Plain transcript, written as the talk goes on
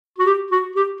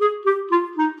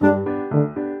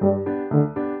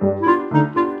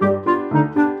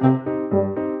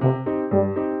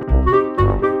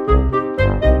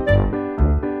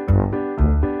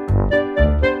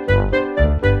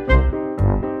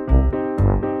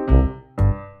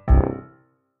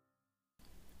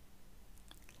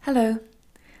Hello,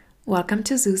 welcome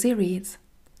to Susie Reads,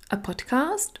 a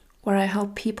podcast where I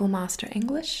help people master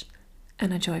English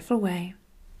in a joyful way.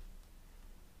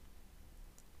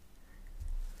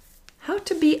 How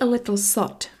to Be a Little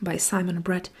Sot by Simon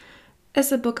Brett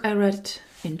is a book I read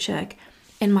in Czech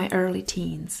in my early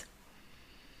teens.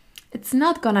 It's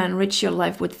not gonna enrich your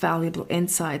life with valuable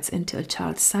insights into a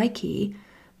child's psyche,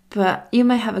 but you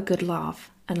may have a good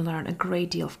laugh and learn a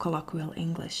great deal of colloquial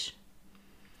English.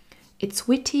 It's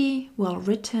witty, well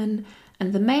written,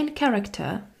 and the main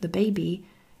character, the baby,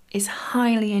 is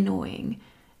highly annoying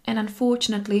and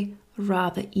unfortunately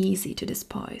rather easy to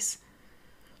despise.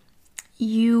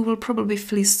 You will probably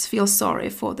feel sorry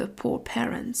for the poor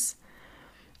parents.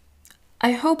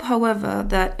 I hope, however,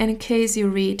 that in case you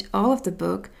read all of the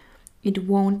book, it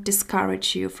won't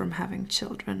discourage you from having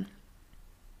children.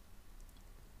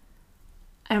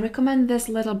 I recommend this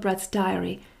little Brett's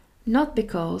diary, not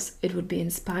because it would be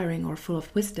inspiring or full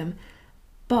of wisdom,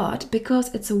 but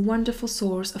because it's a wonderful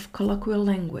source of colloquial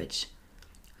language,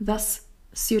 thus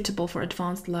suitable for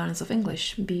advanced learners of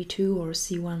English, B2 or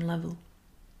C1 level.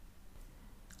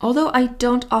 Although I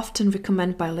don't often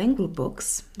recommend bilingual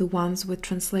books, the ones with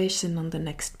translation on the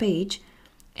next page,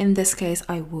 in this case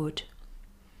I would.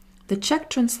 The Czech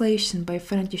translation by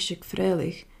František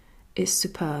Fröhlich is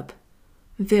superb,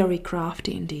 very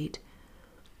crafty indeed.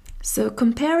 So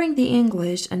comparing the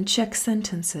English and Czech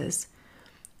sentences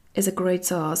is a great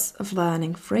source of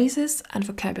learning phrases and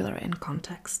vocabulary in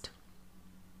context.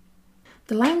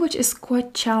 The language is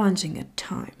quite challenging at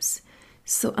times,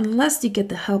 so unless you get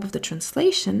the help of the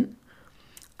translation,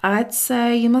 I'd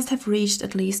say you must have reached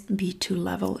at least B2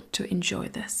 level to enjoy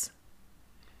this.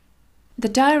 The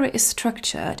diary is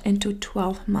structured into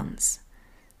 12 months,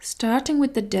 starting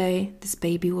with the day this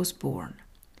baby was born,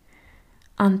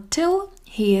 until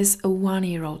he is a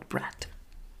 1-year-old Brett.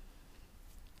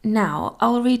 Now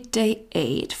I'll read day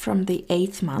 8 from the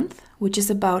 8th month, which is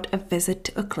about a visit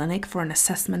to a clinic for an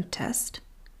assessment test,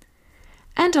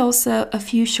 and also a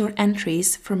few short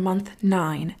entries from month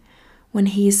 9, when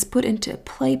he is put into a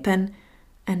playpen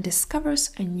and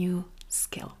discovers a new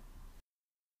skill.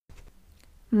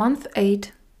 Month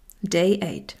 8, day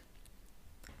 8.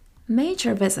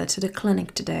 Major visit to the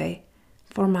clinic today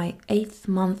for my 8th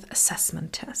month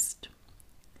assessment test.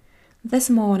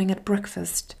 This morning at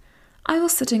breakfast, I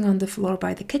was sitting on the floor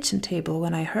by the kitchen table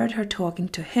when I heard her talking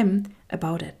to him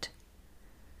about it.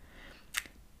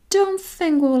 "Don't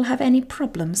think we will have any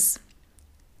problems,"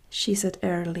 she said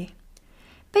airily.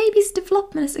 "Baby's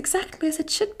development is exactly as it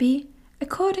should be,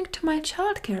 according to my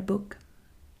childcare book."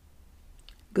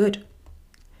 "Good,"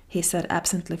 he said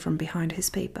absently from behind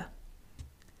his paper.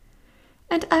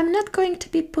 "And I'm not going to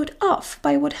be put off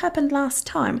by what happened last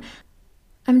time.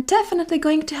 I'm definitely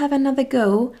going to have another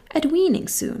go at weaning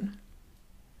soon."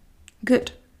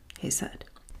 "Good," he said.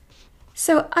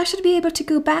 "So I should be able to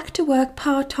go back to work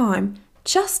part-time,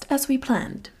 just as we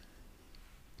planned."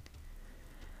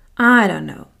 I don't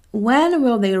know. When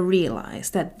will they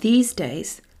realize that these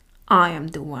days I am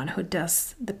the one who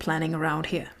does the planning around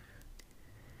here?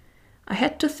 I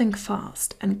had to think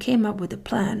fast and came up with a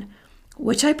plan,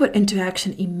 which I put into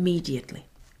action immediately,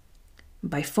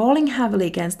 by falling heavily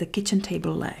against the kitchen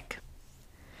table leg.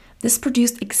 This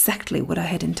produced exactly what I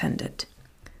had intended: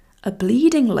 a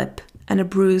bleeding lip and a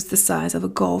bruise the size of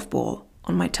a golf ball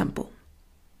on my temple.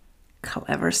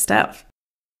 Clever stuff.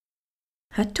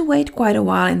 Had to wait quite a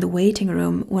while in the waiting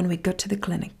room when we got to the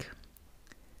clinic.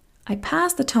 I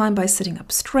passed the time by sitting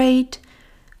up straight,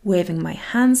 waving my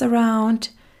hands around,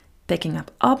 picking up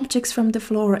objects from the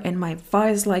floor in my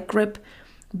vice-like grip,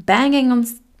 banging on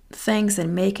things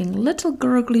and making little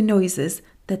gurgly noises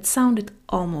that sounded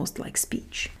almost like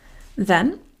speech.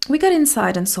 Then we got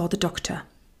inside and saw the doctor.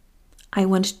 I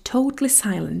went totally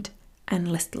silent and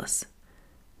listless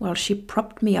while she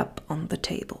propped me up on the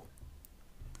table.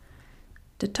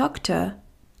 The doctor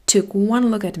took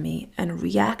one look at me and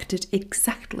reacted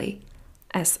exactly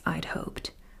as I'd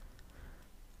hoped.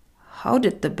 "How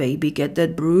did the baby get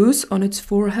that bruise on its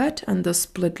forehead and the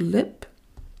split lip?"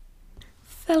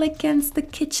 "Fell against the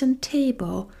kitchen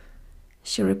table,"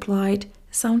 she replied,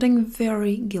 sounding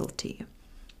very guilty.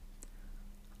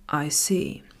 "I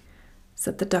see,"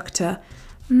 said the doctor,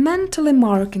 mentally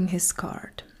marking his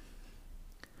card.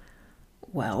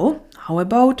 "Well, how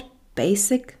about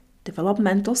basic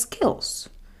developmental skills?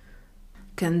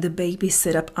 Can the baby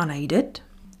sit up unaided?"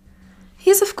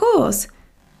 "Yes, of course,"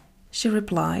 she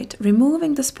replied,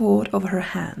 removing the sport over her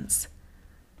hands.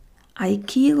 I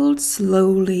keeled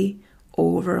slowly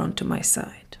over onto my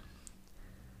side.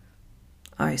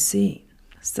 "I see,"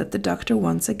 said the doctor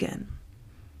once again.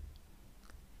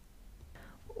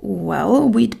 Well,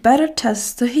 we'd better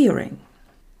test the hearing.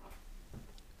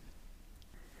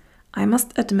 I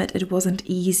must admit it wasn't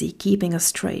easy keeping a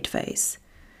straight face.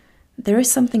 There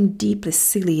is something deeply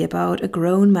silly about a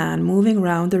grown man moving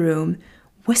around the room,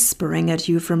 whispering at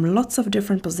you from lots of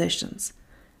different positions.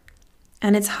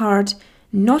 And it's hard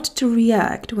not to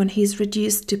react when he's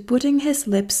reduced to putting his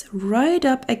lips right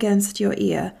up against your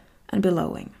ear and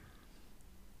bellowing.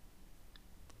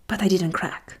 But I didn't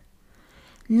crack.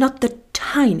 Not the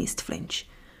tiniest flinch.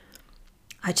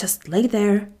 I just lay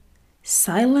there,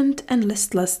 silent and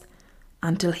listless,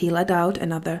 until he let out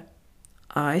another,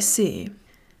 "I see,"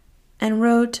 and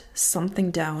wrote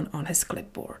something down on his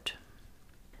clipboard.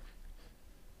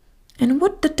 And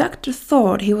what the doctor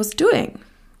thought he was doing,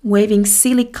 waving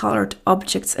silly colored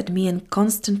objects at me and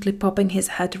constantly popping his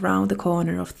head round the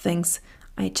corner of things,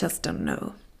 I just don't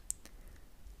know.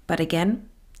 But again,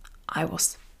 I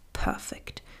was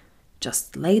perfect.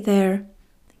 Just lay there,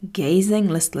 gazing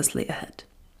listlessly ahead.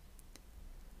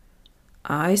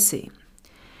 I see.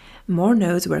 More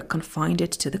notes were confined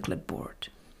to the clipboard.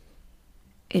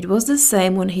 It was the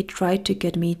same when he tried to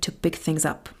get me to pick things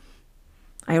up.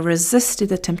 I resisted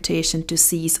the temptation to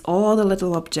seize all the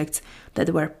little objects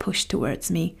that were pushed towards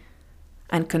me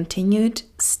and continued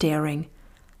staring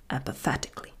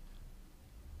apathetically.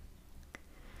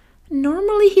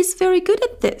 "Normally he's very good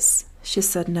at this," she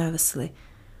said nervously.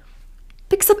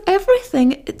 "Picks up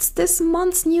everything. It's this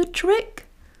month's new trick."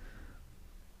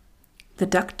 The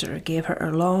doctor gave her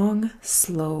a long,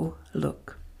 slow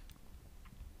look.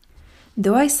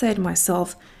 Though I said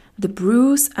myself, the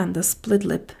bruise and the split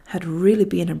lip had really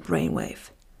been a brainwave.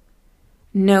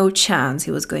 No chance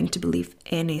he was going to believe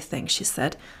anything she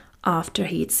said after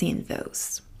he'd seen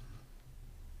those.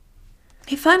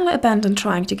 He finally abandoned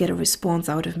trying to get a response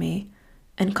out of me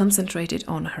and concentrated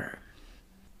on her.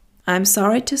 I'm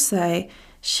sorry to say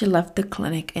she left the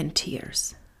clinic in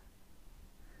tears.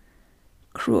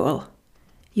 Cruel,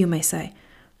 you may say,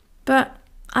 but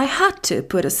I had to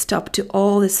put a stop to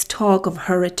all this talk of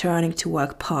her returning to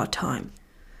work part-time.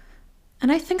 And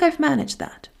I think I've managed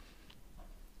that.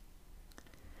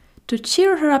 To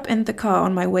cheer her up in the car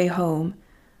on my way home,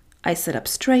 I sat up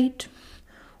straight,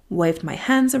 waved my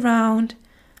hands around,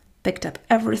 picked up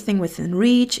everything within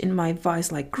reach in my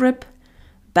vice-like grip,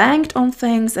 banged on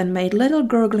things and made little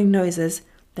gurgling noises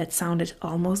that sounded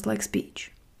almost like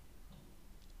speech.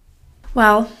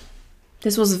 Well,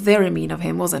 this was very mean of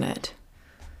him, wasn't it?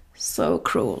 So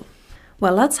cruel.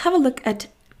 Well, let's have a look at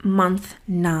month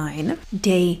 9,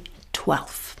 day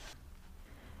 12.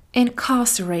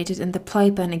 Incarcerated in the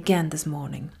playpen again this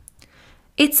morning.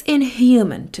 It's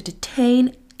inhuman to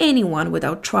detain anyone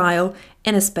without trial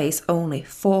in a space only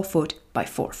 4 foot by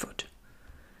 4 foot.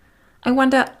 I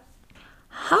wonder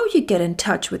how you get in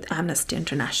touch with Amnesty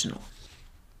International.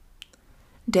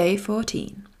 Day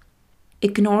 14.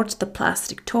 Ignored the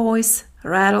plastic toys,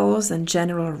 rattles, and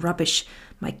general rubbish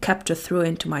my captor threw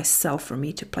into my cell for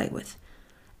me to play with,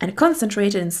 and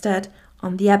concentrated instead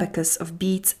on the abacus of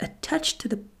beads attached to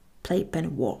the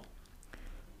playpen wall.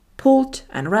 Pulled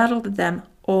and rattled them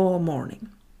all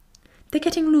morning. They're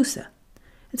getting looser.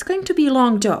 It's going to be a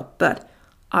long job, but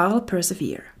I'll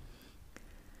persevere.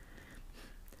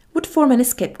 Would form an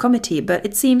escape committee, but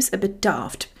it seems a bit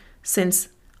daft, since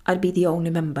I'd be the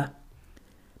only member.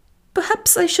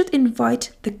 Perhaps I should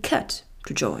invite the cat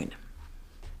to join.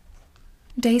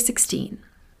 Day 16.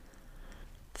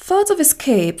 Thoughts of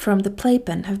escape from the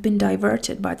playpen have been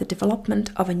diverted by the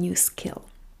development of a new skill.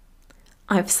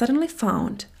 I've suddenly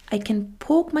found I can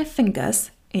poke my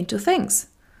fingers into things.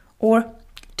 Or,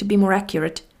 to be more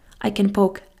accurate, I can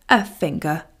poke a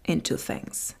finger into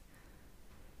things.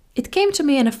 It came to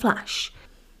me in a flash.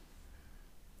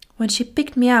 When she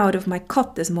picked me out of my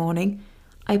cot this morning,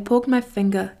 I poked my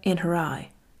finger in her eye.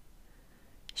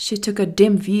 She took a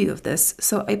dim view of this,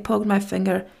 so I poked my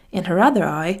finger in her other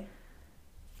eye,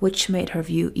 which made her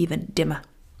view even dimmer.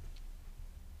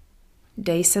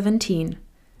 Day 17.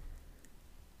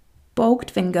 Poked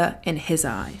finger in his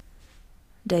eye.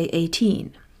 Day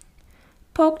 18.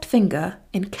 Poked finger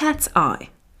in cat's eye.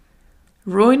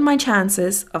 Ruined my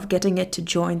chances of getting it to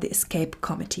join the escape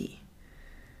committee.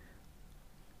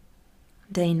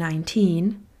 Day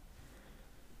 19.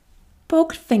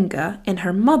 Poked finger in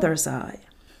her mother's eye.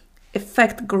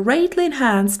 Effect greatly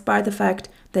enhanced by the fact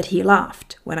that he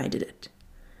laughed when I did it.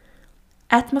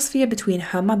 Atmosphere between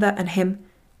her mother and him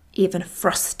even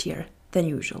frostier than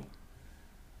usual.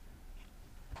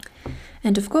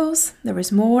 And of course, there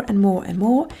is more and more and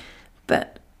more,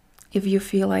 but if you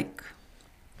feel like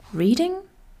reading,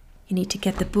 you need to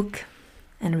get the book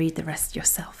and read the rest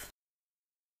yourself.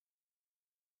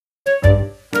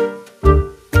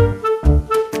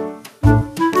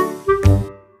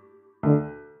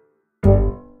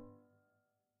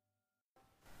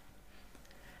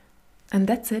 And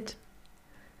that's it.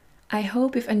 I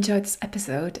hope you've enjoyed this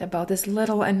episode about this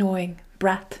little annoying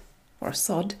brat or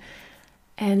sod.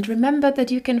 And remember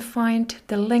that you can find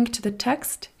the link to the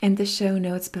text in the show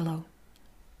notes below.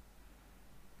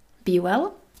 Be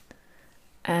well,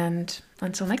 and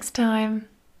until next time,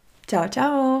 ciao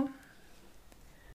ciao!